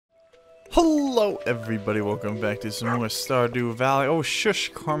Hello everybody, welcome back to some more Stardew Valley. Oh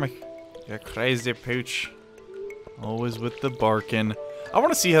shush, Cormac, you crazy pooch. Always with the barking. I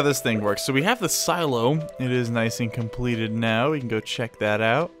want to see how this thing works. So we have the silo. It is nice and completed now. We can go check that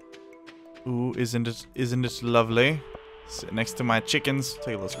out. Ooh, isn't it lovely? Sit next to my chickens.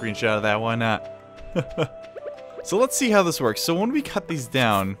 Take a little screenshot of that, why not? So let's see how this works. So when we cut these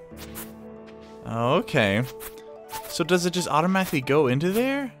down... Okay. So does it just automatically go into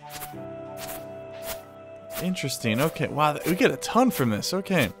there? Interesting. Okay. Wow, we get a ton from this.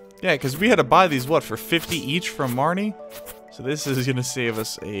 Okay. Yeah, because we had to buy these, what, for 50 each from Marnie? So this is going to save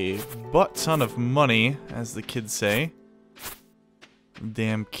us a butt ton of money, as the kids say.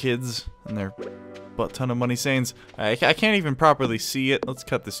 Damn kids and their butt ton of money sayings. I can't even properly see it. Let's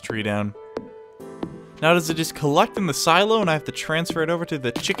cut this tree down. Now, does it just collect in the silo and I have to transfer it over to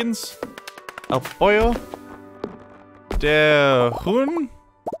the chickens? El pollo? Der Huhn?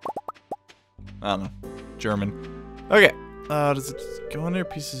 I don't know. German. Okay. Does it just go under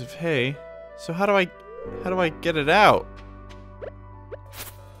pieces of hay? So how do I get it out?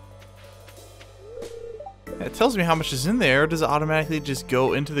 It tells me how much is in there. Does it automatically just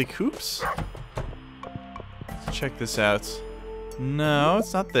go into the coops? Let's check this out. No,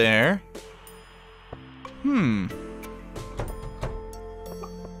 it's not there.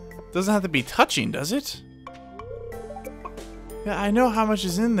 Doesn't have to be touching, does it? Yeah, I know how much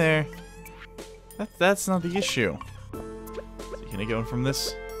is in there. That's not the issue. So can I get one from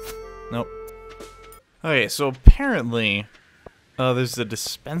this? Nope. Okay, so apparently there's a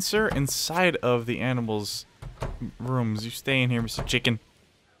dispenser inside of the animals' rooms. You stay in here, Mr. Chicken.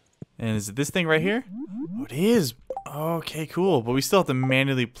 And is it this thing right here? Oh, it is. Okay, cool. But we still have to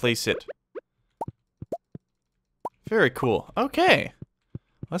manually place it. Very cool. Okay.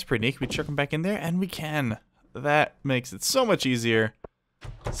 That's pretty neat. Can we chuck them back in there? And we can. That makes it so much easier.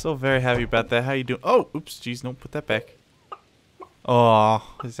 So very happy about that. How you doing? Oh, oops, jeez, don't put that back.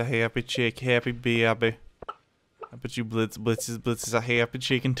 Oh, it's a happy chick, happy baby. I bet you Blitz is a happy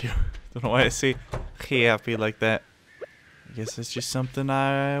chicken too. Don't know why I say happy like that. I guess it's just something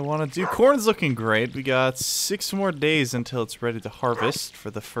I want to do. Corn's looking great. We got 6 more days until it's ready to harvest for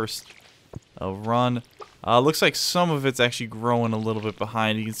the first run. Looks like some of it's actually growing a little bit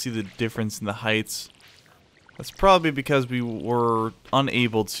behind. You can see the difference in the heights. That's probably because we were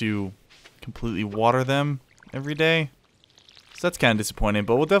unable to completely water them every day. So that's kind of disappointing,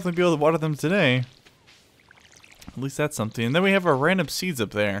 but we'll definitely be able to water them today. At least that's something. And then we have our random seeds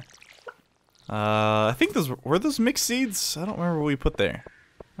up there. I think those were those mixed seeds? I don't remember what we put there.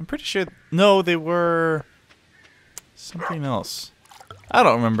 I'm pretty sure... No, they were... something else. I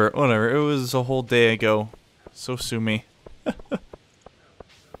don't remember. Whatever. It was a whole day ago. So sue me.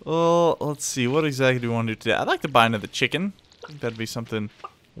 Well, let's see. What exactly do we want to do today? I'd like to buy another chicken. I think that'd be something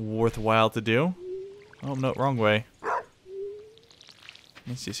worthwhile to do. Oh, no, wrong way.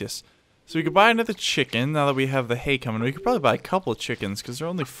 Yes. So we could buy another chicken now that we have the hay coming. We could probably buy a couple of chickens because they're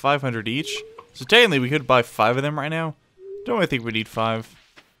only 500 each. So technically we could buy 5 of them right now. Don't really think we need 5.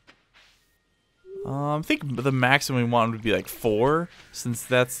 I think the maximum we want would be like 4, since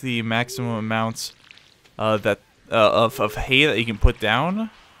that's the maximum amounts of hay that you can put down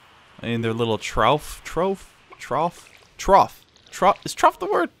in their little trough. Is trough the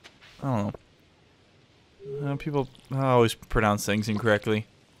word? I don't know. People always pronounce things incorrectly.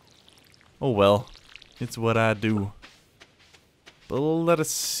 Oh well, it's what I do. But let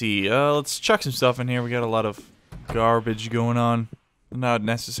us see. Let's chuck some stuff in here. We got a lot of garbage going on. Not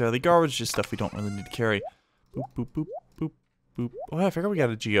necessarily garbage, just stuff we don't really need to carry. Boop, boop, boop, boop, boop. Oh, I forgot we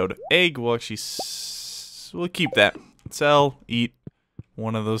got a geode egg. We'll actually... we'll keep that. Sell, eat.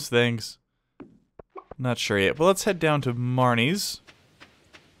 One of those things. Not sure yet. But let's head down to Marnie's.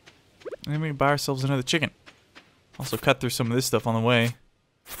 And then we can buy ourselves another chicken. Also cut through some of this stuff on the way.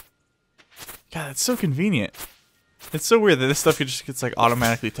 God, it's so convenient. It's so weird that this stuff just gets like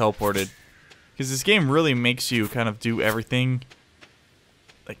automatically teleported. Because this game really makes you kind of do everything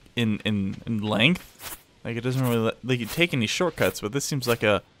like in length. Like it doesn't really let you take any shortcuts, but this seems like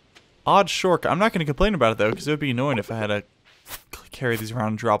a odd shortcut. I'm not going to complain about it though, because it would be annoying if I had to carry these around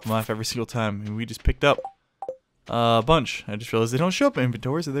and drop them off every single time. And we just picked up a bunch. I just realized they don't show up in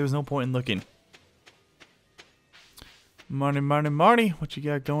inventory, so there was no point in looking. Marnie, what you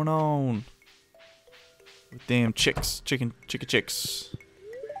got going on? Damn chicks, chicken chicks.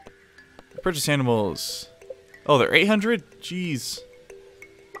 Purchase animals. Oh, they're 800? Jeez.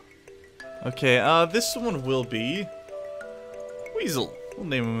 Okay, this one will be Weasel. We'll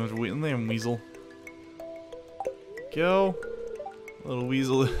name him Weasel. Go. Little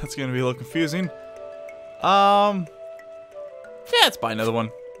Weasel. That's gonna be a little confusing. Yeah, let's buy another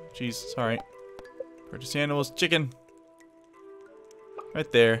one. jeez, sorry. Purchase animals, chicken.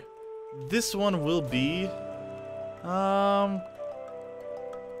 Right there. This one will be,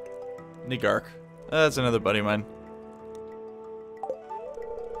 Nigark. That's another buddy of mine.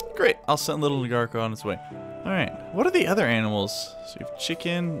 Great, I'll send little Nigark on its way. Alright, what are the other animals? So we have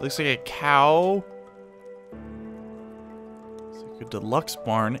chicken, looks like a cow. Looks like a deluxe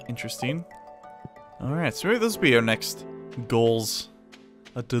barn, interesting. Alright, so maybe those will be our next goals.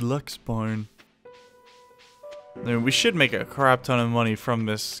 A deluxe barn. I mean, we should make a crap ton of money from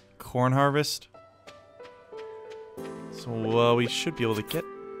this corn harvest. So we should be able to get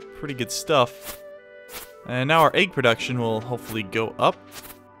pretty good stuff. And now our egg production will hopefully go up.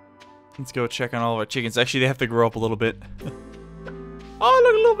 Let's go check on all of our chickens. Actually, they have to grow up a little bit. Oh,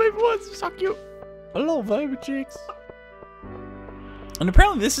 look, little baby ones. So cute. Hello, baby chicks. And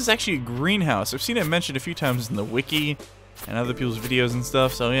apparently this is actually a greenhouse. I've seen it mentioned a few times in the wiki and other people's videos and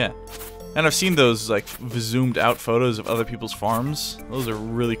stuff, so yeah. And I've seen those like zoomed out photos of other people's farms. Those are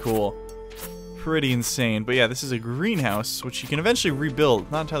really cool. Pretty insane. But yeah, this is a greenhouse, which you can eventually rebuild.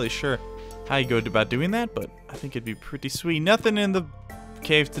 Not entirely sure how you go about doing that, but I think it'd be pretty sweet. Nothing in the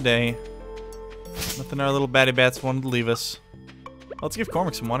cave today. Nothing our little batty bats wanted to leave us. Let's give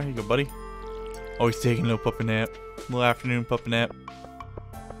Cormac some water. Here you go, buddy. Oh, he's taking a little puppy nap. Little afternoon puppy nap.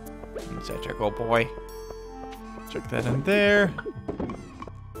 Let's check, old boy. Check that in there.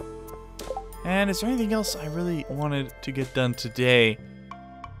 And is there anything else I really wanted to get done today?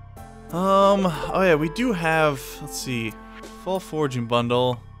 Oh yeah, we do have, let's see, full foraging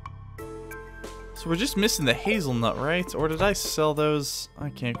bundle. So we're just missing the hazelnut, right? Or did I sell those? I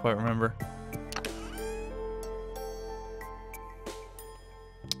can't quite remember.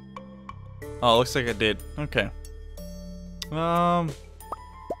 Oh, looks like I did. Okay. Yeah,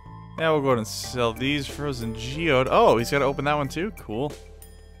 we'll go ahead and sell these. Frozen geode. Oh, he's got to open that one too? Cool.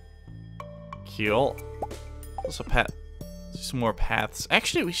 Cool. Also do some more paths.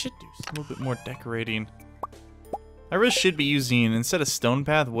 Actually, we should do a little bit more decorating. I really should be using, instead of stone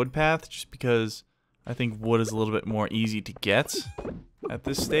path, wood path, just because I think wood is a little bit more easy to get at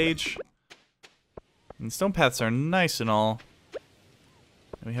this stage. And stone paths are nice and all.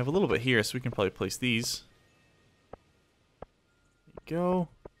 And we have a little bit here, so we can probably place these. There we go.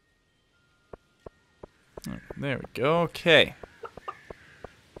 There we go. Okay.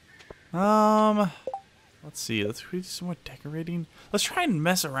 Let's see. Let's do some more decorating. Let's try and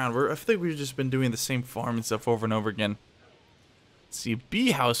mess around. I think we've just been doing the same farm and stuff over and over again. Let's see. A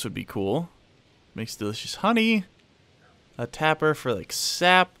bee house would be cool. Makes delicious honey. A tapper for like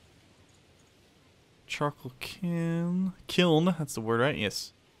sap. Charcoal kiln. Kiln. That's the word, right?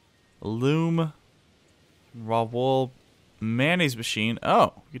 Yes. A loom. Raw wool. Mayonnaise machine.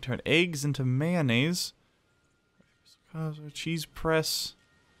 Oh, we can turn eggs into mayonnaise. Cheese press.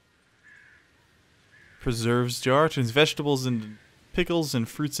 Preserves jar. Turns vegetables into pickles and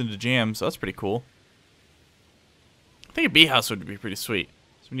fruits into jam. So that's pretty cool. I think a bee house would be pretty sweet.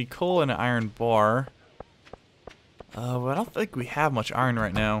 So we need coal and an iron bar. But I don't think we have much iron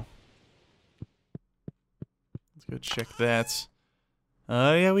right now. Let's go check that.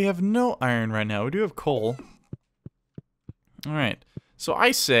 Yeah, we have no iron right now. We do have coal. Alright. So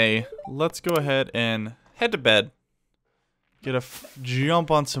I say, let's go ahead and head to bed. Get a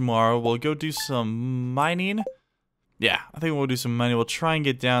jump on tomorrow. We'll go do some mining. Yeah, I think we'll do some mining. We'll try and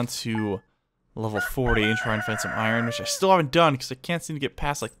get down to level 40 and try and find some iron, which I still haven't done because I can't seem to get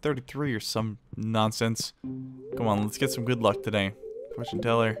past like 33 or some nonsense. Come on, let's get some good luck today. Fortune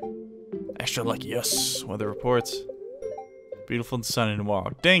teller. Extra lucky, yes. Weather reports. Beautiful and sunny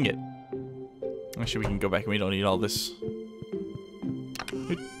tomorrow. Dang it. Actually, we can go back and we don't need all this.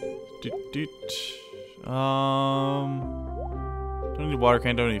 Don't need water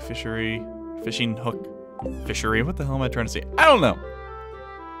can, don't need fishing hook. Fishery, what the hell am I trying to say? I don't know.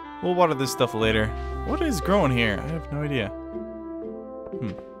 We'll water this stuff later. What is growing here? I have no idea.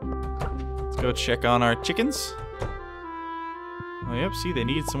 Let's go check on our chickens. Oh, yep, see, they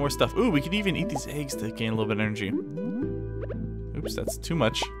need some more stuff. Ooh, we could even eat these eggs to gain a little bit of energy. Oops, that's too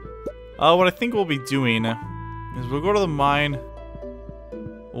much. What I think we'll be doing is we'll go to the mine.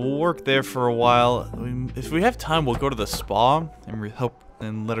 We'll work there for a while. If we have time, we'll go to the spa and help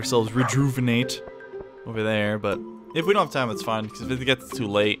and let ourselves rejuvenate over there. But if we don't have time, it's fine, because if it gets too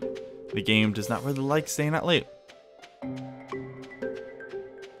late, the game does not really like staying that late.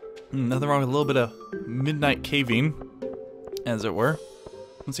 Nothing wrong with a little bit of midnight caving, as it were.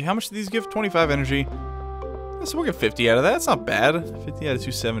 Let's see, how much do these give? 25 energy. So we'll get 50 out of that. That's not bad. 50 out of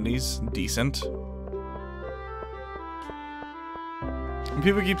 270's decent. And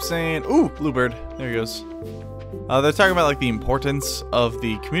people keep saying, ooh, bluebird. There he goes. They're talking about like the importance of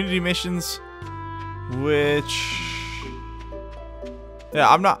the community missions, which, yeah,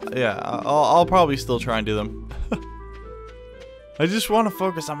 I'm not. Yeah, I'll probably still try and do them. I just want to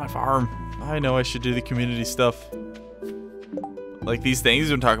focus on my farm. I know I should do the community stuff, like these things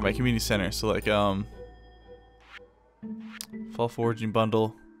I'm talking about, community center. So like fall foraging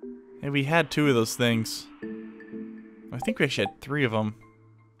bundle. And we had 2 of those things. I think we actually had 3 of them.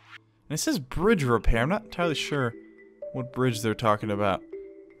 And it says bridge repair. I'm not entirely sure what bridge they're talking about.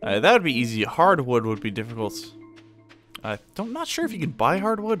 That would be easy. Hardwood would be difficult. I'm not sure if you can buy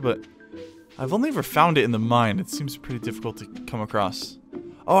hardwood, but I've only ever found it in the mine. It seems pretty difficult to come across.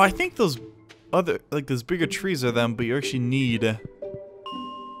 Oh, I think those other, like those bigger trees are them, but you actually need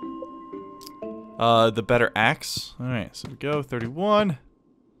the better axe. Alright, so we go 31.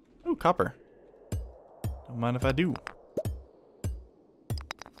 Ooh, copper. Don't mind if I do.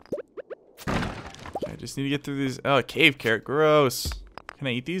 I just need to get through these. Oh, cave carrot. Gross. Can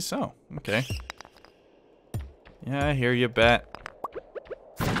I eat these? Oh, okay. Yeah, I hear you, bat.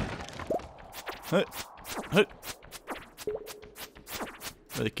 Hut. Hut.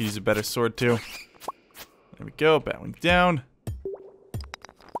 Really could use a better sword, too. There we go. Bat wing down.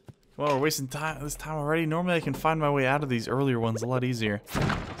 Well, we're wasting this time already. Normally, I can find my way out of these earlier ones a lot easier.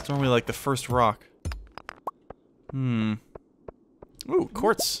 It's normally like the first rock. Ooh,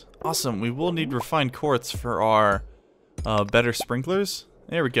 quartz. Awesome. We will need refined quartz for our better sprinklers.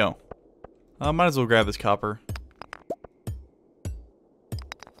 There we go. Might as well grab this copper.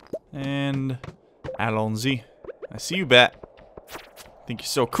 And allons-y. I see you, bat. Think you're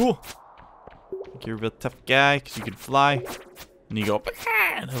so cool. Think you're a real tough guy because you can fly. And you go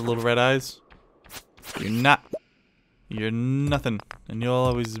and have little red eyes. You're not. You're nothing. And you'll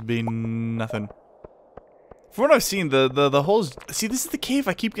always be nothing. From what I've seen, the holes. See, this is the cave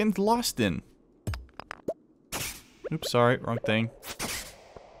I keep getting lost in. Oops, sorry, wrong thing.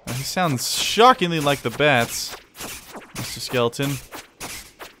 He sounds shockingly like the bats, Mr. Skeleton.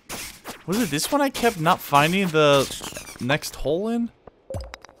 Was it this one I kept not finding the next hole in?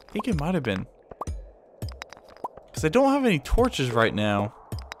 I think it might have been. Because I don't have any torches right now.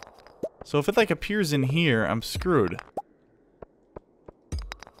 So if it like appears in here, I'm screwed.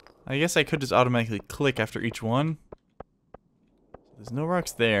 I guess I could just automatically click after each one. There's no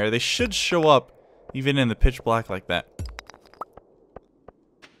rocks there. They should show up even in the pitch black like that.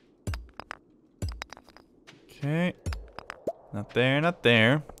 Okay. Not there, not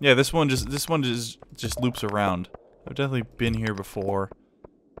there. Yeah, this one just loops around. I've definitely been here before.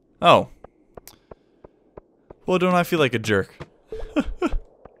 Oh. Well, don't I feel like a jerk?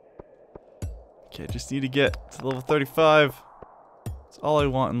 Okay, just need to get to level 35. That's all I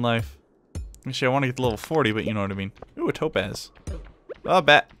want in life. Actually, I want to get to level 40, but you know what I mean. Ooh, a topaz. Oh,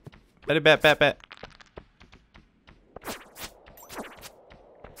 bat. Batty bat, bat, bat.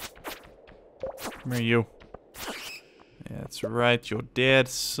 Come here, you. Yeah, that's right. You're dead,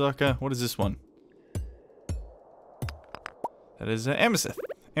 sucker. What is this one? That is amethyst.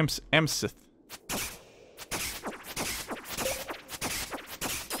 Amethyst.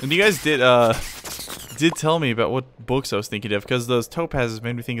 And you guys did tell me about what books I was thinking of, because those topazes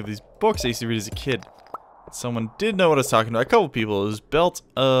made me think of these books I used to read as a kid. Someone did know what I was talking about. A couple people. It was Belt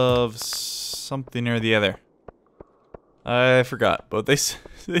of something or the other. I forgot, but they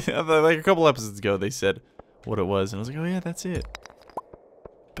like a couple episodes ago they said what it was, and I was like, oh yeah, that's it.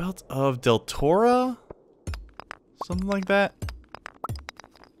 Belt of Deltora? Something like that.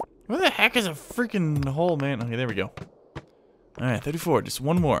 Where the heck is a freaking hole, man? Okay, there we go. Alright, 34. Just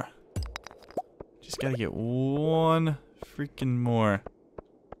one more. Just gotta get one freaking more.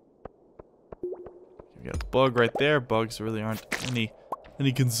 We got a bug right there. Bugs really aren't any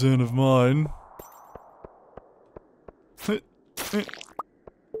concern of mine.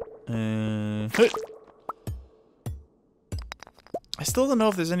 I still don't know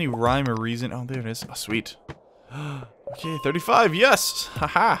if there's any rhyme or reason. Oh, there it is. Oh, sweet. Okay, 35. Yes!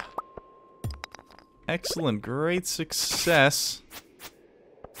 Haha! Excellent. Great success.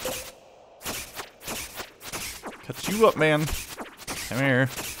 Cut you up, man. Come here.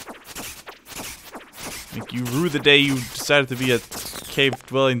 Make you rue the day you decided to be a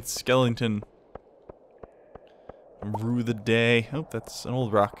cave-dwelling skeleton. Rue the day. Oh, that's an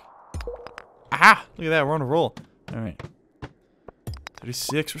old rock. Aha! Look at that, we're on a roll. Alright.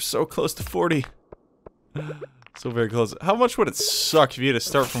 36, we're so close to 40. So very close. How much would it suck if you had to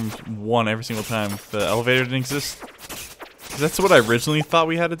start from 1 every single time if the elevator didn't exist? 'Cause that's what I originally thought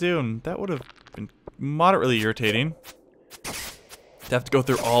we had to do, and that would have been moderately irritating. To have to go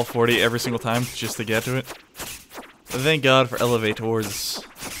through all 40 every single time just to get to it. But thank God for elevators.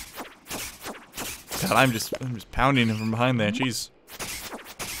 God, I'm just pounding him from behind there. Jeez.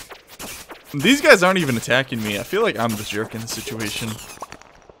 These guys aren't even attacking me. I feel like I'm the jerk in this situation.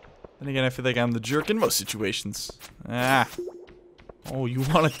 Then again, I feel like I'm the jerk in most situations. Ah. Oh, you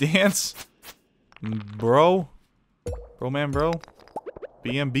want to dance? Bro? Bro, man, bro?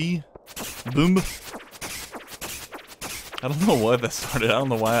 BMB? Boom? I don't know why that started. I don't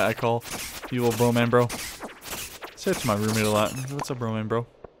know why I call people bro, man, bro. I say it to my roommate a lot. What's up, bro, man, bro?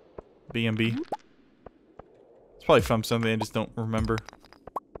 BMB. It's probably from something I just don't remember.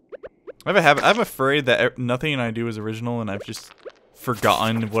 I have a habit. I'm afraid that nothing I do is original, and I've just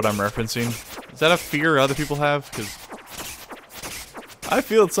forgotten what I'm referencing. Is that a fear other people have? Because I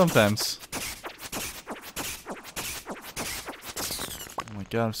feel it sometimes. Oh my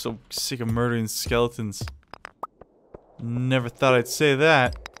god, I'm so sick of murdering skeletons. Never thought I'd say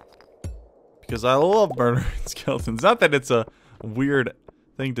that. Because I love murdering skeletons. Not that it's a weird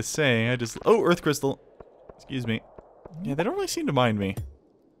thing to say. I just... Oh, earth crystal. Excuse me. Yeah, they don't really seem to mind me.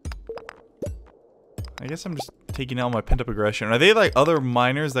 I guess I'm just taking out my pent-up aggression. Are they like other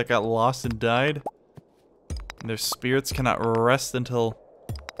miners that got lost and died? And their spirits cannot rest until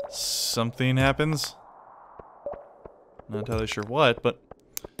something happens? Not entirely sure what, but...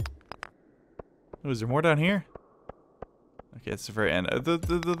 Oh, is there more down here? Okay, it's the very end.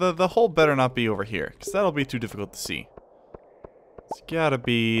 The hole better not be over here, because that'll be too difficult to see. It's gotta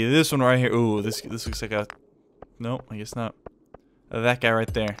be this one right here. Ooh, this looks like a... Nope, I guess not. That guy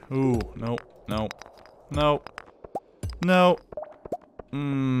right there. Ooh, nope, nope. No. No.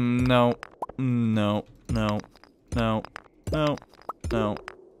 No. No. No. No. No. No.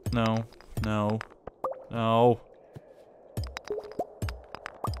 No. No. No.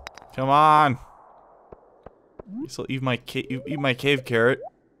 Come on. Guess I'll eat my cave carrot.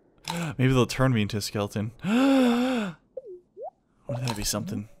 Maybe they'll turn me into a skeleton. Wouldn't that be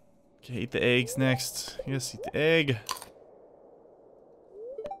something? Okay, eat the eggs next. Yes, eat the egg.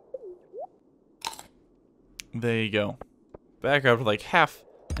 There you go. Back up to like half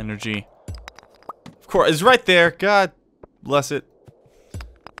energy. Of course, it's right there. God bless it.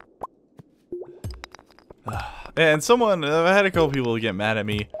 And someone, I had a couple people get mad at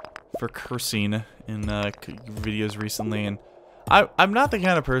me for cursing in videos recently, and I'm not the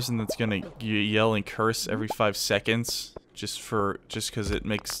kind of person that's gonna yell and curse every 5 seconds just because it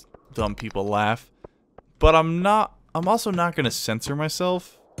makes dumb people laugh. But I'm also not gonna censor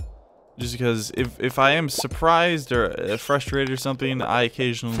myself. Just because if I am surprised or frustrated or something, I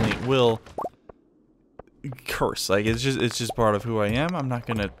occasionally will curse. Like it's just part of who I am. I'm not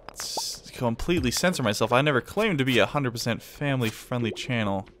gonna completely censor myself. I never claimed to be a 100% family-friendly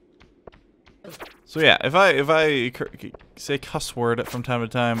channel. So yeah, if I say cuss word from time to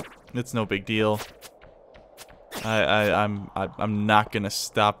time, it's no big deal. I'm not gonna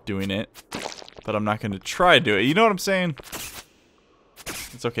stop doing it, but I'm not gonna try to do it. You know what I'm saying?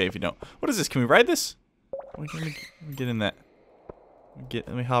 It's okay if you don't. What is this? Can we ride this? Let me get in that. Let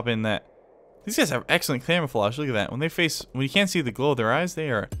me hop in that. These guys have excellent camouflage. Look at that. When you can't see the glow of their eyes,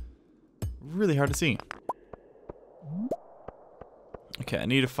 they are really hard to see. Okay, I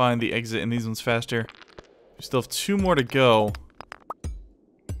need to find the exit in these ones faster. We still have 2 more to go.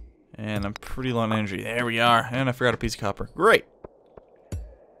 And I'm pretty low on energy. There we are. And I forgot a piece of copper. Great.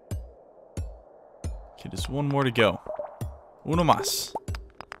 Okay, just 1 more to go. Uno más.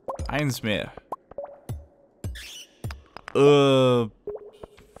 Eins mehr.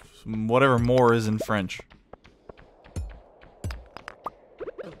 Whatever more is in French.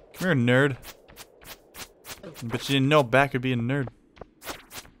 Come here, nerd. But you didn't know back would be a nerd.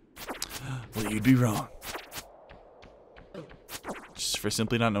 Well, you'd be wrong. Just for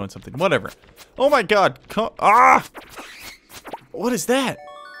simply not knowing something. Whatever. Oh my god. Ah! What is that?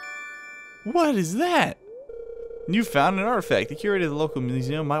 What is that? You found an artifact. The curator of the local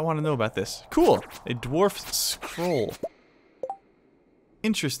museum might want to know about this. Cool. A dwarf's scroll.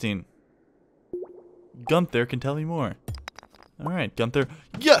 Interesting. Gunther can tell me more. Alright, Gunther.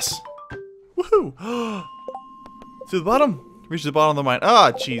 Yes! Woohoo! To the bottom? Reach the bottom of the mine.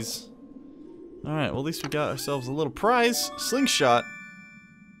 Ah, jeez. Alright, well at least we got ourselves a little prize. Slingshot.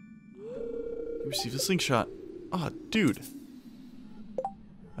 We received a slingshot. Ah, dude.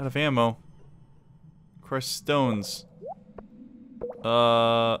 Out of ammo. Crushed stones.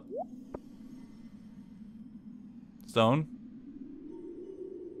 Stone?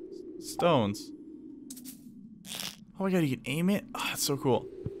 Stones. Oh my god, you can aim it? Oh, that's so cool.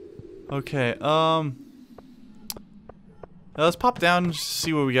 Okay, let's pop down and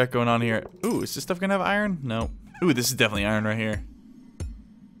see what we got going on here. Ooh, is this stuff gonna have iron? No. Ooh, this is definitely iron right here.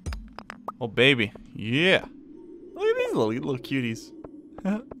 Oh, baby. Yeah. Look at these little cuties.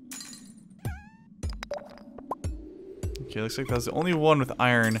 Okay, looks like that was the only one with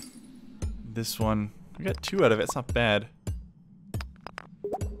iron. This one, we got 2 out of it. It's not bad.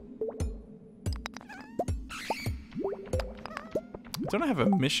 Don't I have a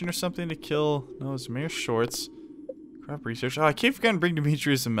mission or something to kill? No, it's mere shorts. Crop research. Oh, I keep forgetting to bring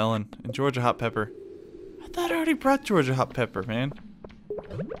Demetrius a melon and Joja hot pepper. I thought I already brought Joja hot pepper, man.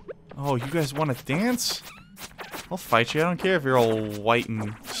 Oh, you guys want to dance? I'll fight you. I don't care if you're all white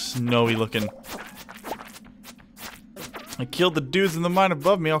and snowy looking. I killed the dudes in the mine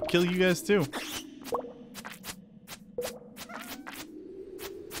above me. I'll kill you guys too.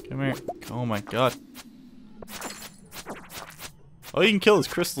 Come here. Oh my god. Oh, you can kill his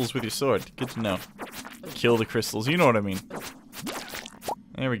crystals with your sword. Good to know. Kill the crystals. You know what I mean.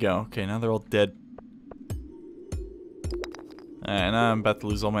 There we go. Okay, now they're all dead. Alright, now I'm about to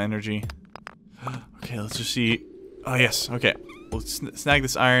lose all my energy. Okay, let's just see. Oh, yes. Okay. We'll snag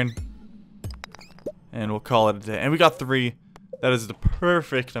this iron. And we'll call it a day. And we got 3. That is the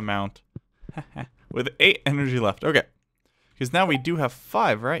perfect amount. With 8 energy left. Okay. Because now we do have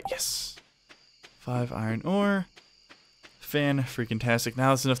 5, right? Yes. 5 iron ore. Fan-freaking-tastic. Now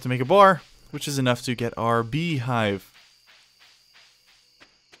that's enough to make a bar, which is enough to get our beehive.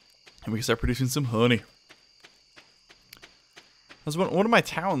 And we can start producing some honey. That's one of my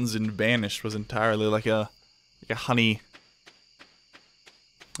towns in Banished was entirely like a honey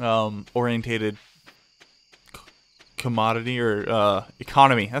orientated commodity or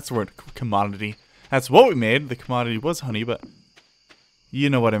economy. That's the word, commodity. That's what we made. The commodity was honey, but you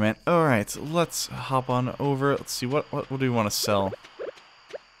know what I meant. Alright, let's hop on over. Let's see, what do we want to sell?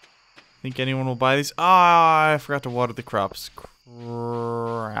 Think anyone will buy these? Ah, I forgot to water the crops.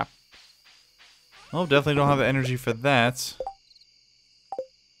 Crap. Oh, definitely don't have the energy for that.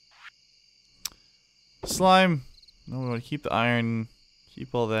 Slime. No, we want to keep the iron.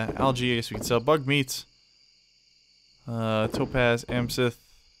 Keep all the algae. I guess we can sell bug meat. Topaz, amsith.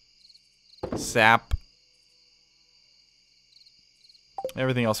 Sap.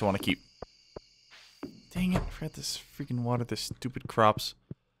 Everything else I want to keep. Dang it, I forgot to freaking water the stupid crops.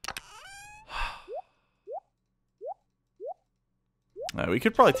 We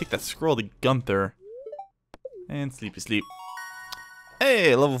could probably take that scroll to Gunther. And sleepy sleep.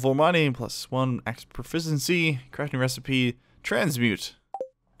 Hey, level 4 mining plus 1 axe proficiency. Crafting recipe. Transmute.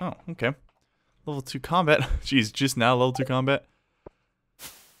 Oh, okay. Level 2 combat. Jeez, just now level 2 combat.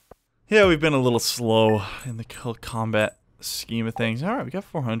 Yeah, we've been a little slow in the combat scheme of things. Alright, we got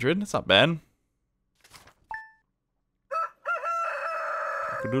 400. That's not bad.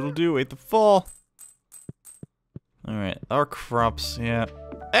 Doodle-doo, ate the fall. Alright, our crops, yeah.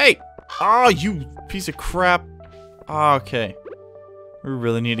 Hey! Oh, you piece of crap. Oh, okay. We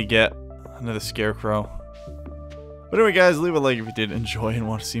really need to get another scarecrow. But anyway, guys, leave a like if you did enjoy and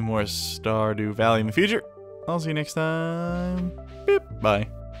want to see more Stardew Valley in the future. I'll see you next time. Beep. Bye.